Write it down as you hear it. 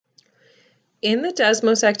In the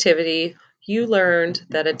Desmos activity, you learned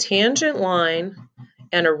that a tangent line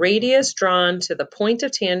and a radius drawn to the point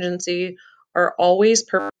of tangency are always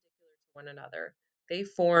perpendicular to one another. They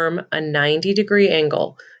form a 90-degree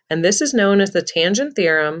angle, and this is known as the tangent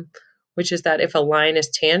theorem, which is that if a line is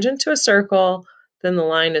tangent to a circle, then the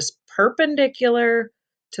line is perpendicular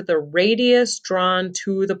to the radius drawn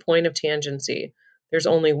to the point of tangency. There's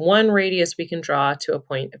only one radius we can draw to a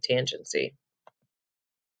point of tangency.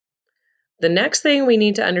 The next thing we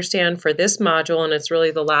need to understand for this module, and it's really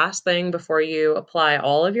the last thing before you apply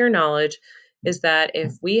all of your knowledge, is that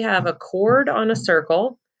if we have a chord on a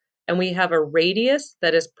circle and we have a radius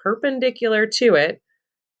that is perpendicular to it,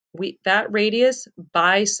 that radius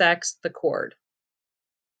bisects the chord.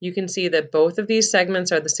 You can see that both of these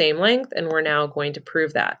segments are the same length, and we're now going to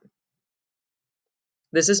prove that.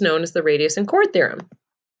 This is known as the radius and chord theorem.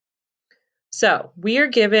 So we are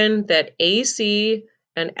given that AC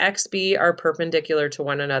and XB are perpendicular to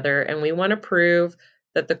one another, and we want to prove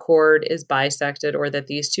that the chord is bisected, or that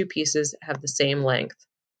these two pieces have the same length.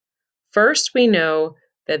 First, we know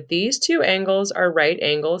that these two angles are right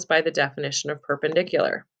angles by the definition of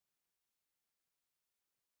perpendicular.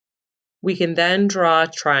 We can then draw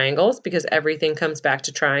triangles because everything comes back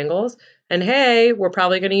to triangles. And hey, we're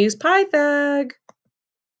probably going to use Pythag.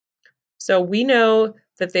 So we know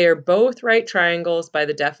that they are both right triangles by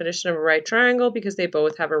the definition of a right triangle because they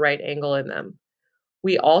both have a right angle in them.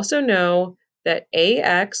 We also know that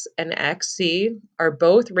AX and XC are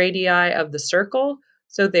both radii of the circle,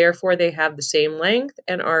 so therefore they have the same length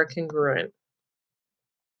and are congruent.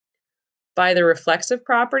 By the reflexive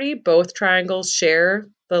property, both triangles share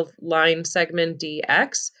the line segment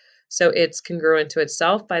DX, so it's congruent to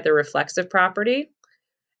itself by the reflexive property.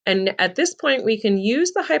 And at this point, we can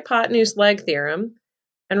use the hypotenuse leg theorem.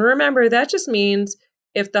 And remember, that just means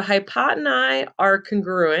if the hypotenuse are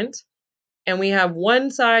congruent and we have one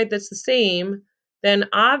side that's the same, then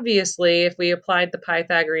obviously, if we applied the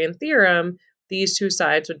Pythagorean theorem, these two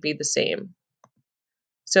sides would be the same.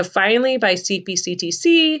 So finally, by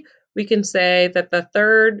CP/CTC, we can say that the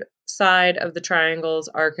third side of the triangles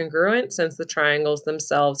are congruent since the triangles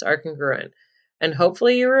themselves are congruent. And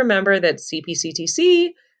hopefully you remember that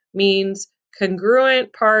CP/CTC means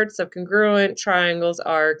congruent parts of congruent triangles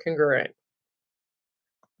are congruent.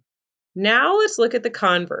 Now let's look at the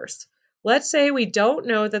converse. Let's say we don't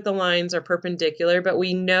know that the lines are perpendicular, but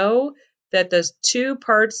we know that the two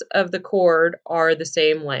parts of the chord are the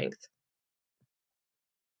same length.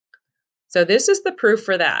 So this is the proof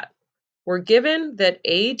for that. We're given that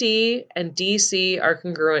AD and DC are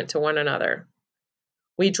congruent to one another.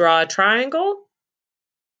 We draw a triangle.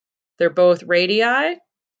 They're both radii.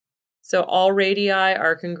 So all radii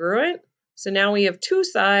are congruent. So now we have two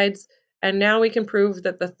sides, and now we can prove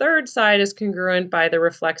that the third side is congruent by the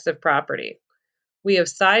reflexive property. We have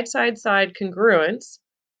side-side-side congruence,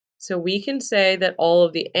 so we can say that all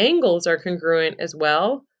of the angles are congruent as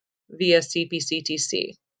well via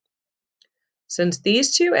CP/CTC. Since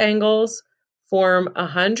these two angles form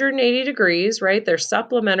 180 degrees, right? They're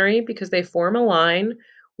supplementary because they form a line.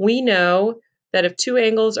 We know that if two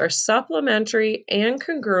angles are supplementary and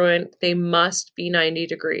congruent, they must be 90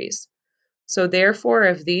 degrees. So therefore,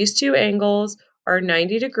 if these two angles are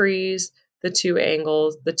 90 degrees, the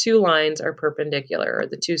two lines are perpendicular, or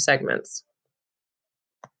the two segments.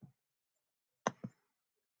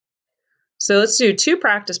 So let's do two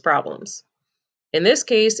practice problems. In this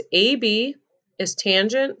case, AB is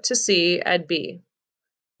tangent to C at B.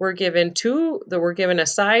 We're given a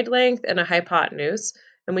side length and a hypotenuse,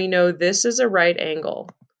 and we know this is a right angle.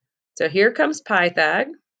 So here comes Pythag.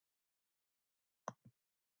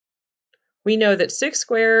 We know that 6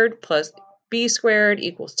 squared plus b squared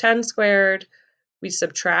equals 10 squared. We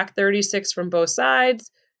subtract 36 from both sides.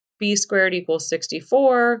 B squared equals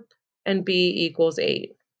 64, and b equals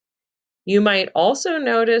 8. You might also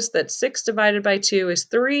notice that 6 divided by 2 is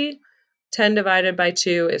 3, 10 divided by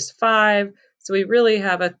 2 is 5, so we really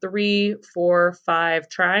have a 3, 4, 5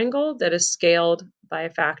 triangle that is scaled by a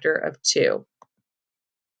factor of 2.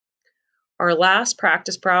 Our last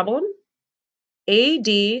practice problem,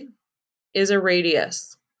 AD is a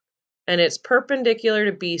radius, and it's perpendicular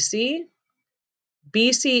to BC.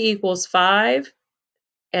 BC equals 5,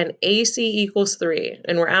 and AC equals 3,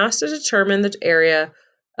 and we're asked to determine the area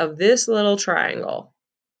of this little triangle.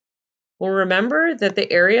 Well, remember that the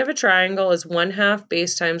area of a triangle is 1/2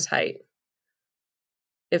 base times height.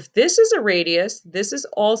 If this is a radius, this is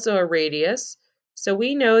also a radius, so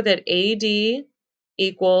we know that AD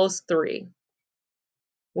equals 3.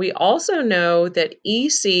 We also know that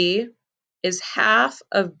EC is half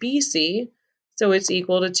of BC, so it's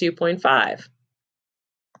equal to 2.5.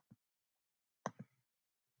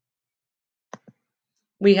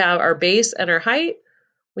 We have our base and our height.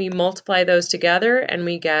 We multiply those together and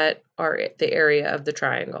we get the area of the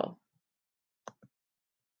triangle.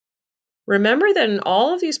 Remember that in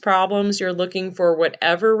all of these problems, you're looking for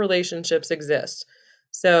whatever relationships exist.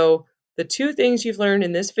 So the two things you've learned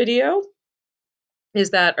in this video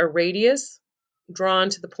is that a radius drawn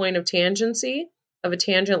to the point of tangency of a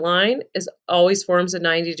tangent line always forms a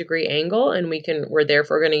 90-degree angle, and we're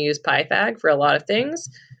therefore going to use Pythag for a lot of things.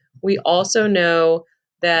 We also know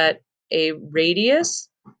that a radius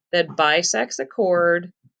that bisects a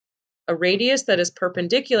chord, a radius that is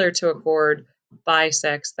perpendicular to a chord,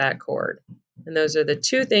 bisects that chord. And those are the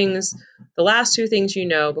last two things you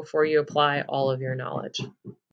know before you apply all of your knowledge.